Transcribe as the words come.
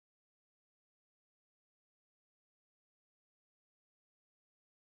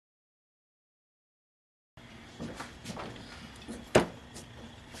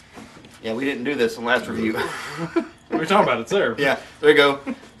Yeah, we didn't do this in the last review. We were talking about it there. Yeah, there you go.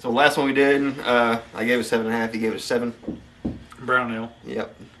 So last one we did, I gave it 7.5. He gave it a 7. Brown ale.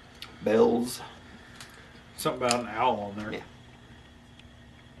 Yep. Bells. Something about an owl on there. Yeah.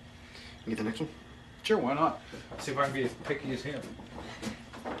 Get the next one. Sure, why not? See if I can be as picky as him.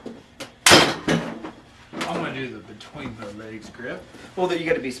 I'm gonna do the between the legs grip. Well, you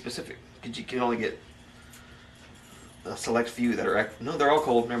got to be specific because you can only get a select few that are. No, they're all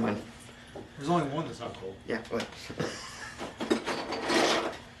cold. Never mind. There's only one that's not cold. Yeah. Go ahead.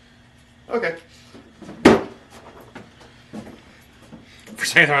 Okay. For a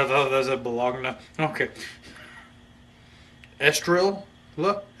second, I thought those that belonged to. Okay. Estrella?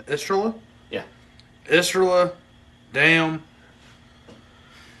 Yeah. Estrella Damm.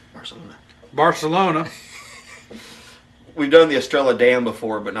 Barcelona. We've done the Estrella Damm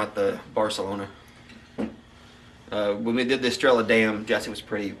before, but not the Barcelona. When we did the Estrella Damm, Jesse was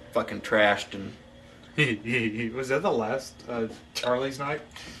pretty fucking trashed, and Was that the last Charlie's night?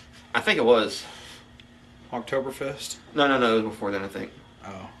 I think it was. Oktoberfest? No, it was before then, I think.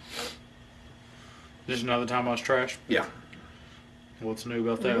 Oh. Just another time I was trash? Yeah. What's new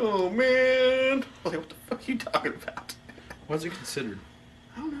about that? Oh, man. What the fuck are you talking about? What's it considered?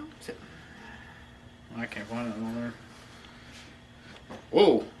 I don't know. I can't find it on there.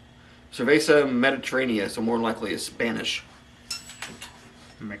 Whoa. Cerveza Mediterranea, so more likely is Spanish.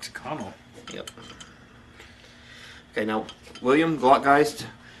 Mexicano. Yep. Okay, now, William Glockgeist,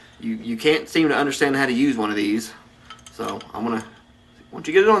 you can't seem to understand how to use one of these. So, once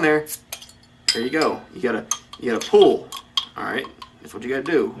you get it on there, there you go. You gotta pull. Alright? That's what you gotta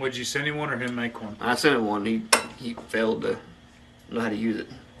do. Would you send him one or him make one? I sent him one. He failed to know how to use it.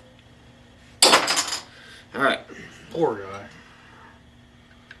 Alright. Poor guy.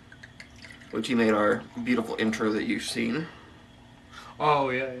 Which he made our beautiful intro that you've seen. Oh,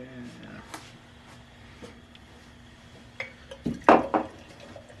 yeah.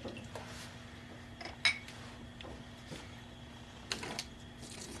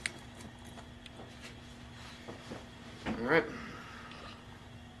 Alright.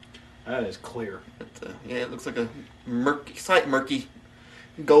 That is clear. Yeah, it looks like a slight murky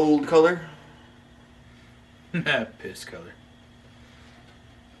gold color. Piss color.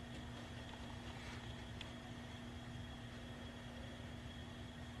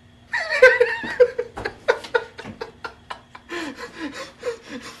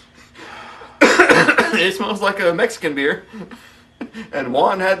 It smells like a Mexican beer. And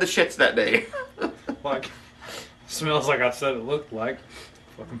Juan had the shits that day. Like, smells like I said it looked like.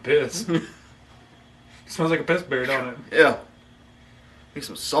 Fucking piss. Smells like a piss beer, don't it? Yeah. Need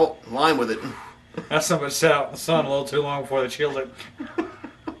some salt and lime with it. That's somebody sat out in the sun a little too long before they chilled it.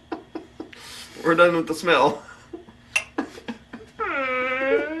 We're done with the smell.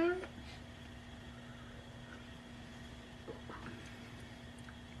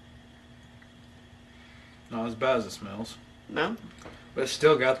 Not as bad as it smells. No? But it's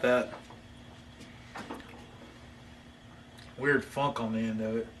still got that weird funk on the end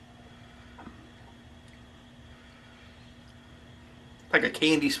of it. Like a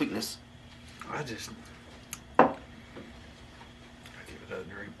candy sweetness. I give it a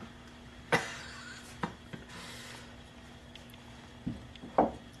drink.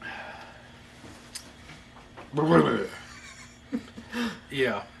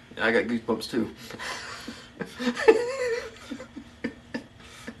 Yeah. I got goosebumps too.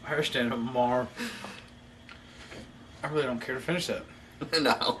 I understand it more. I really don't care to finish that.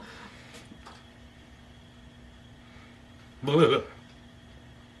 No. Look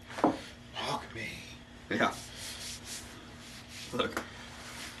at me. Yeah. Look.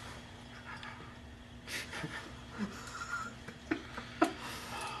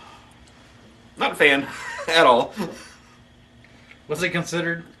 Not a fan at all. What's it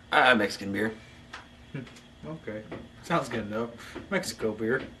considered? Mexican beer. Okay. Sounds good though. Mexico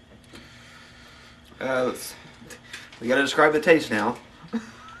beer. We gotta describe the taste now.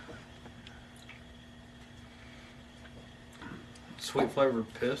 Sweet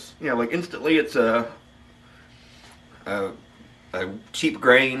flavored piss. Yeah, like instantly it's a cheap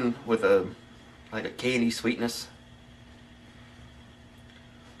grain with a candy sweetness.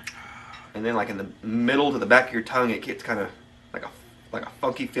 And then like in the middle to the back of your tongue it gets kind of like a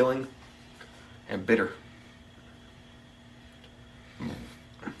funky feeling and bitter.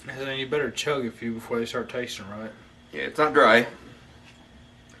 And then you better chug a few before they start tasting right. Yeah, it's not dry.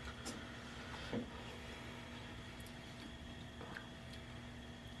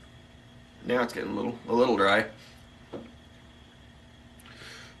 Now it's getting a little dry.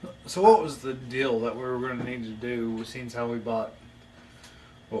 So what was the deal that we were going to need to do, seeing how we bought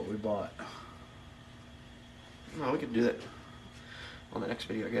what we bought. Well, we could do that on the next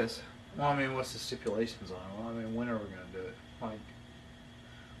video, I guess. Well, I mean, what's the stipulations on it? Well, I mean, when are we going to do it? Like,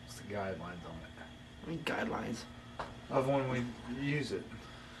 what's the guidelines on it? I mean, guidelines. Of when we use it.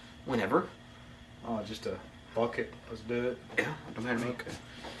 Whenever. Oh, just a bucket. Let's do it. Yeah, don't matter to me. Okay.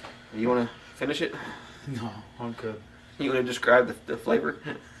 You want to finish it? No, I'm good. You want to describe the flavor?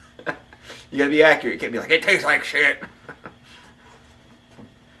 You got to be accurate. You can't be like, it tastes like shit.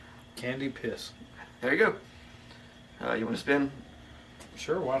 Candy piss. There you go. You want to spin?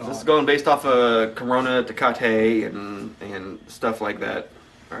 Sure, why not? This is going based off of Corona, Tecate, and stuff like that.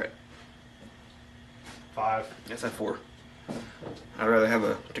 All right. 5. Yes, at 4. I'd rather have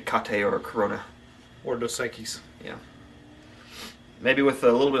a Tecate or a Corona. Or Dos Equis. Yeah. Maybe with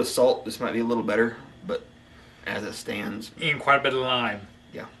a little bit of salt, this might be a little better, but as it stands, And quite a bit of lime.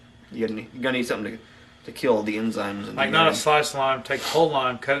 yeah, you're gonna need something to kill the enzymes. In Like the not a urine. sliced lime. Take the whole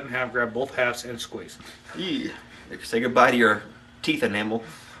lime, cut it in half, grab both halves, and squeeze. Yeah. Say goodbye to your teeth enamel.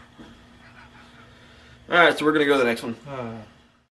 All right, so we're gonna go to the next one.